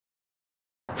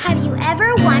Have you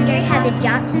ever wondered how the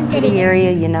Johnson City area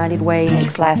United Way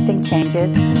makes lasting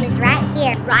changes? is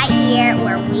right here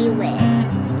where we live?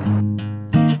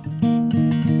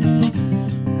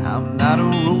 I'm not a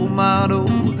role model,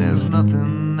 there's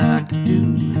nothing I can do.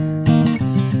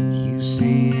 You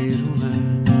say it over,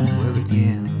 well,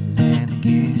 again and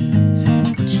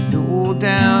again. But you know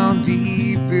down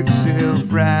deep it's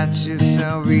self-righteous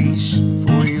salvation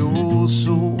for your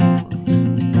soul.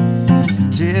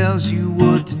 Tells you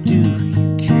what to do,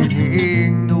 you can't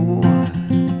ignore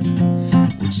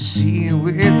what you see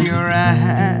with your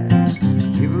eyes.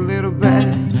 Give a little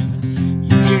back, you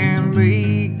can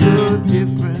make a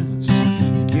difference.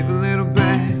 Give a little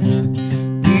back,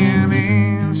 be an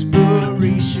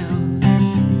inspiration.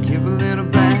 Give a little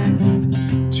back,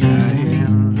 try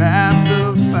and light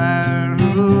the fire.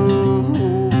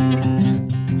 Oh,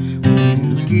 when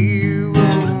you give a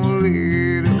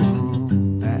little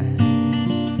back.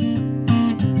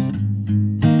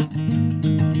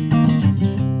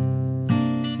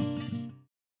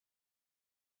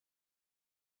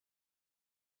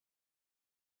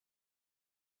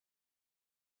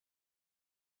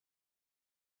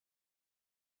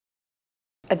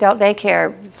 Adult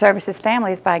daycare services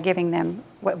families by giving them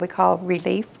what we call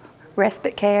relief,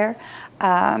 respite care.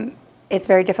 It's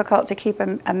very difficult to keep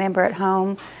a member at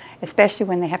home, especially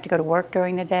when they have to go to work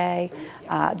during the day.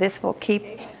 This will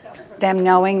keep them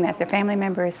knowing that their family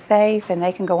member is safe and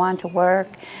they can go on to work,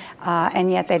 and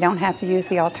yet they don't have to use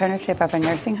the alternative of a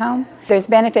nursing home. There's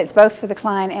benefits both for the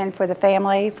client and for the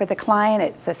family. For the client,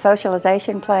 it's a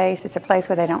socialization place. It's a place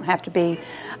where they don't have to be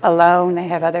alone. They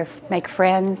have make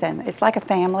friends, and it's like a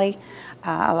family.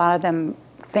 A lot of them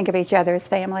think of each other as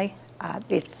family.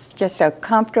 It's just a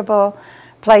comfortable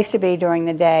place to be during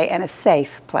the day and a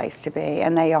safe place to be.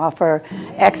 And they offer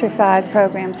exercise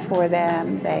programs for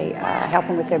them. They help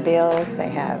them with their bills. They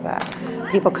have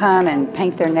people come and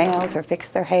paint their nails or fix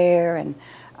their hair, and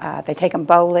they take them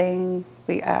bowling.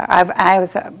 I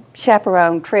was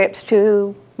chaperone trips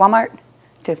to Walmart,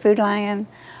 to Food Lion,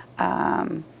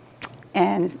 and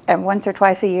once or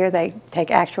twice a year they take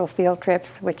actual field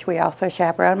trips, which we also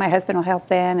chaperone. My husband will help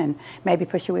then and maybe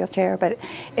push a wheelchair, but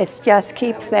it just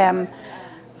keeps them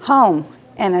home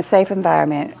in a safe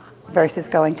environment versus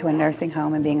going to a nursing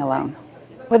home and being alone.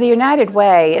 Well, the United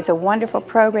Way is a wonderful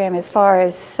program as far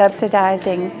as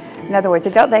subsidizing. In other words,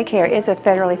 adult daycare is a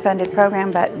federally funded program,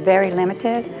 but very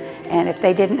limited. And if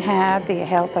they didn't have the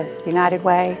help of United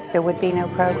Way, there would be no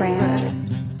program.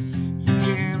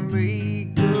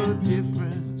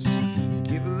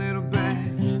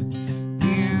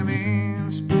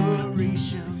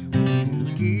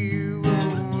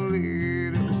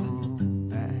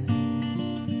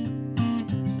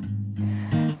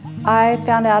 I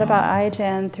found out about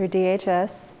IHN through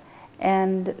DHS,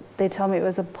 and they told me it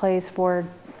was a place for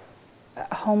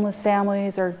homeless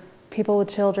families or people with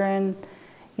children,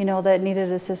 you know, that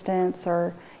needed assistance,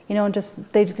 or, you know,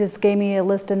 they just gave me a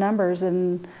list of numbers,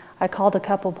 and I called a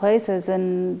couple places,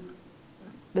 and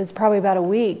it was probably about a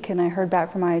week, and I heard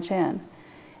back from IHN,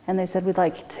 and they said, we'd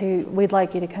like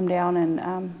you to come down and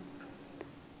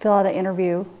fill out an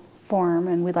interview form,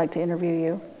 and we'd like to interview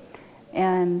you.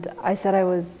 And I said I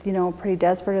was, you know, pretty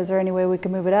desperate. Is there any way we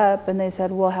could move it up? And they said,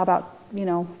 well, how about, you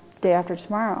know, day after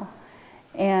tomorrow?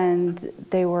 And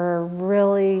they were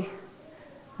really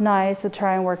nice to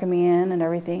try and working me in and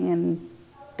everything. And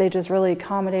they just really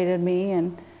accommodated me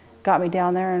and got me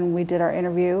down there, and we did our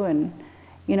interview. And,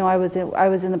 you know, I was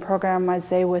in the program, I'd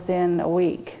say, within a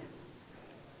week.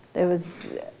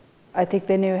 I think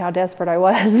they knew how desperate I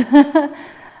was.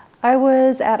 I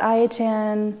was at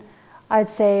IHN, I'd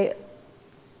say,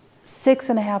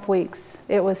 6.5 weeks.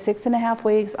 It was 6.5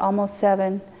 weeks, almost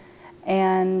 7,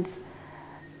 and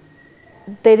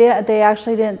they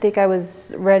actually didn't think I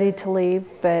was ready to leave,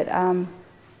 but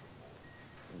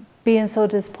being so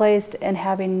displaced and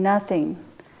having nothing,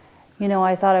 you know,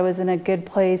 I thought I was in a good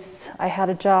place. I had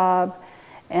a job,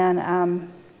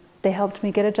 and they helped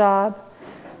me get a job.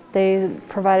 They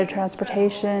provided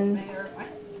transportation.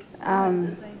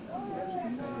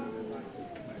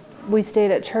 We stayed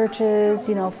at churches,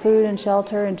 you know, food and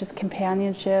shelter and just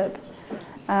companionship.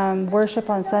 Worship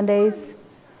on Sundays,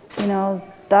 you know,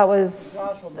 that was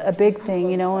a big thing,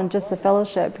 you know, and just the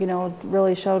fellowship, you know,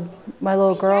 really showed my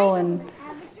little girl and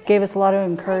gave us a lot of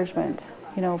encouragement,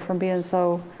 you know, from being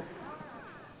so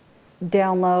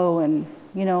down low and,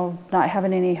 you know, not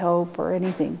having any hope or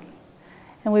anything.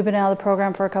 And we've been out of the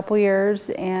program for a couple years,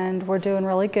 and we're doing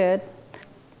really good.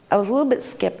 I was a little bit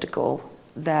skeptical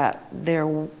that there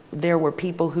were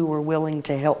people who were willing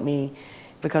to help me,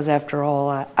 because after all,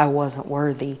 I wasn't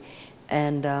worthy.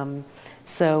 And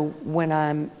so when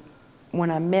I'm when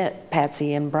I met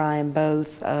Patsy and Brian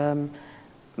both,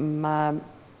 my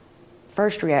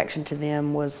first reaction to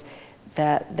them was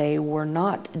that they were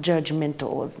not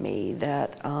judgmental of me,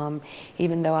 that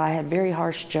even though I had very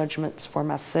harsh judgments for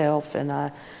myself and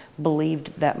I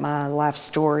believed that my life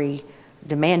story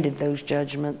demanded those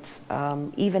judgments,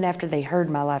 even after they heard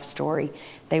my life story,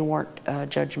 they weren't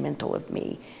judgmental of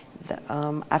me.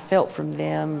 I felt from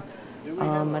them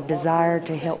a desire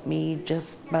to help me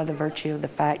just by the virtue of the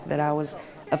fact that I was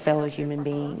a fellow human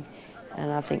being,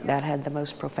 and I think that had the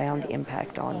most profound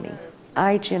impact on me.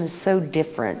 IHN is so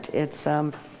different. It's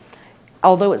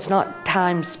although it's not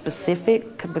time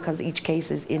specific because each case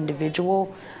is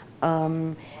individual,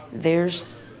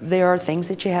 there are things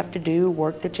that you have to do,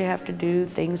 work that you have to do,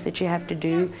 things that you have to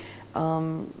do.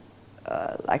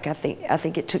 Like I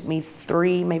think it took me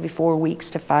 3, maybe 4 weeks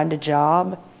to find a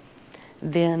job.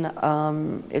 Then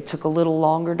it took a little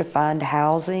longer to find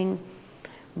housing.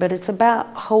 But it's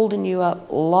about holding you up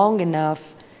long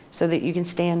enough so that you can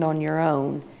stand on your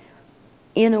own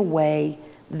in a way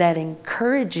that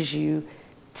encourages you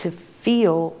to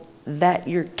feel that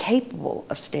you're capable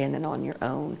of standing on your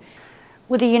own.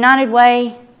 With the United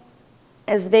Way,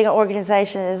 as big an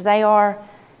organization as they are,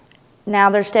 now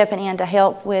they're stepping in to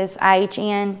help with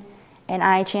IHN, and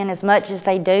IHN, as much as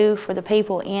they do for the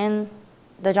people in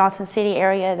the Johnson City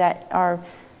area that are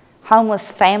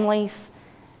homeless families.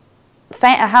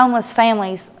 Homeless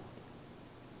families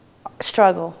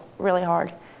struggle really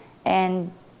hard,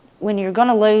 and when you're going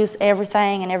to lose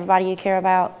everything and everybody you care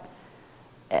about,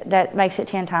 that makes it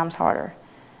 10 times harder.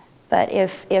 But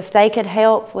if they could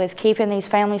help with keeping these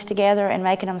families together and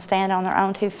making them stand on their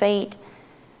own 2 feet,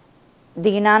 the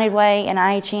United Way and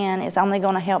IHN is only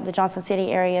going to help the Johnson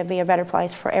City area be a better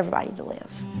place for everybody to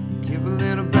live. Give a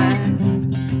little back,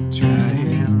 try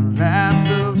and light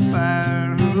the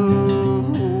fire.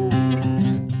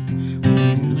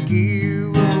 When you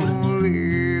give a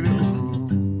little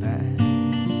back.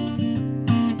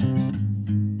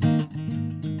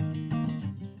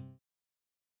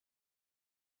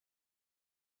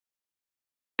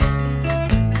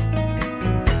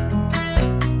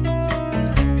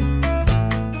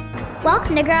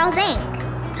 Welcome to Girls Inc.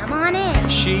 Come on in.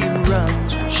 She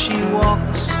runs when she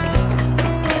walks.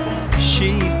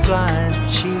 She flies when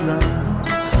she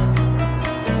runs.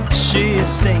 She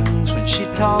sings when she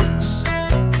talks.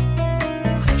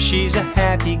 She's a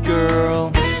happy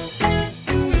girl.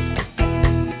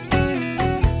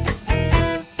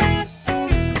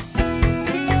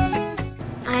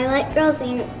 I like Girls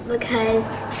Inc. because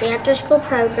the after-school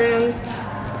programs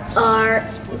are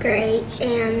great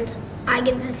and I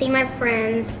get to see my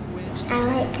friends. I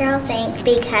like Girls Inc.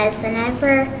 because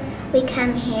whenever we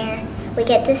come here, we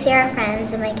get to see our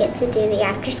friends and we get to do the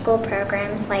after-school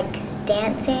programs like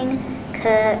dancing,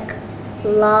 cook,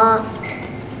 loft,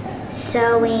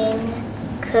 sewing,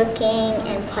 cooking,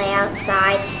 and play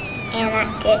outside. And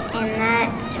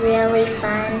that's really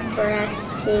fun for us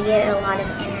to get a lot of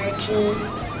energy.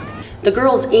 The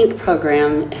Girls Inc.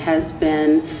 program has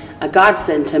been a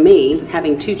godsend to me,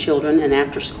 having 2 children and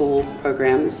after-school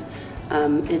programs.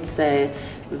 It's a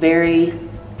very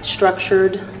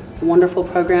structured, wonderful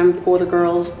program for the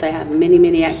girls. They have many,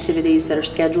 many activities that are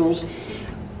scheduled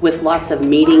with lots of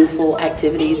meaningful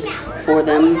activities for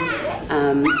them.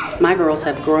 My girls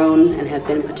have grown and have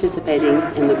been participating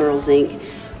in the Girls Inc.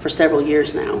 for several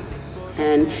years now.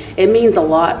 And it means a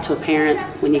lot to a parent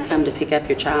when you come to pick up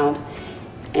your child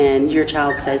and your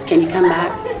child says, "Can you come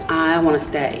back? I want to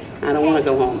stay. I don't want to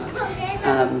go home."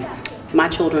 My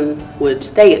children would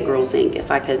stay at Girls Inc. if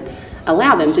I could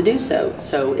allow them to do so.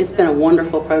 So it's been a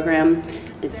wonderful program.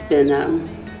 It's been,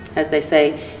 as they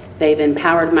say, they've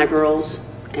empowered my girls,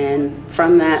 and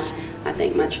from that, I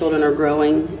think my children are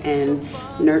growing and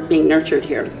being nurtured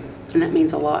here, and that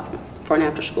means a lot for an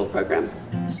after-school program.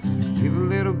 Give a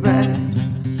little back,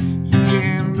 you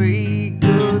can make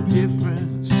a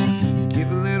difference. Give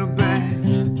a little back,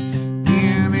 be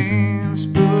an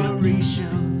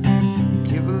inspiration.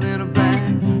 Give a little back,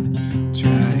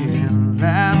 try and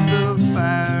light the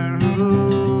fire.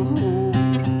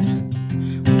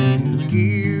 When you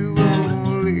give a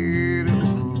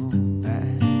little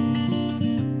back.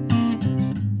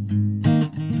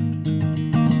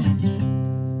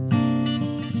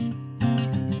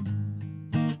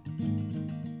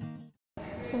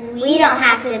 We don't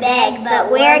have to beg,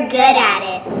 but we're good at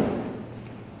it.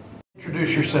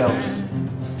 Introduce yourselves.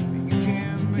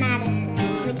 Madison.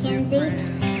 Mackenzie.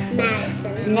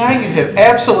 Madison. Now you have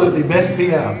absolutely messed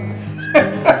me up.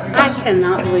 I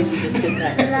cannot believe you just did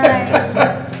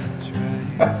that.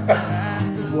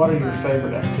 What are your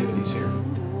favorite activities here?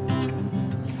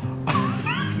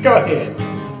 Go ahead.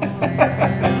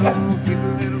 Give a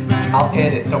little back. I'll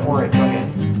edit, don't worry, go ahead.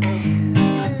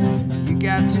 You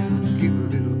got to give a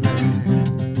little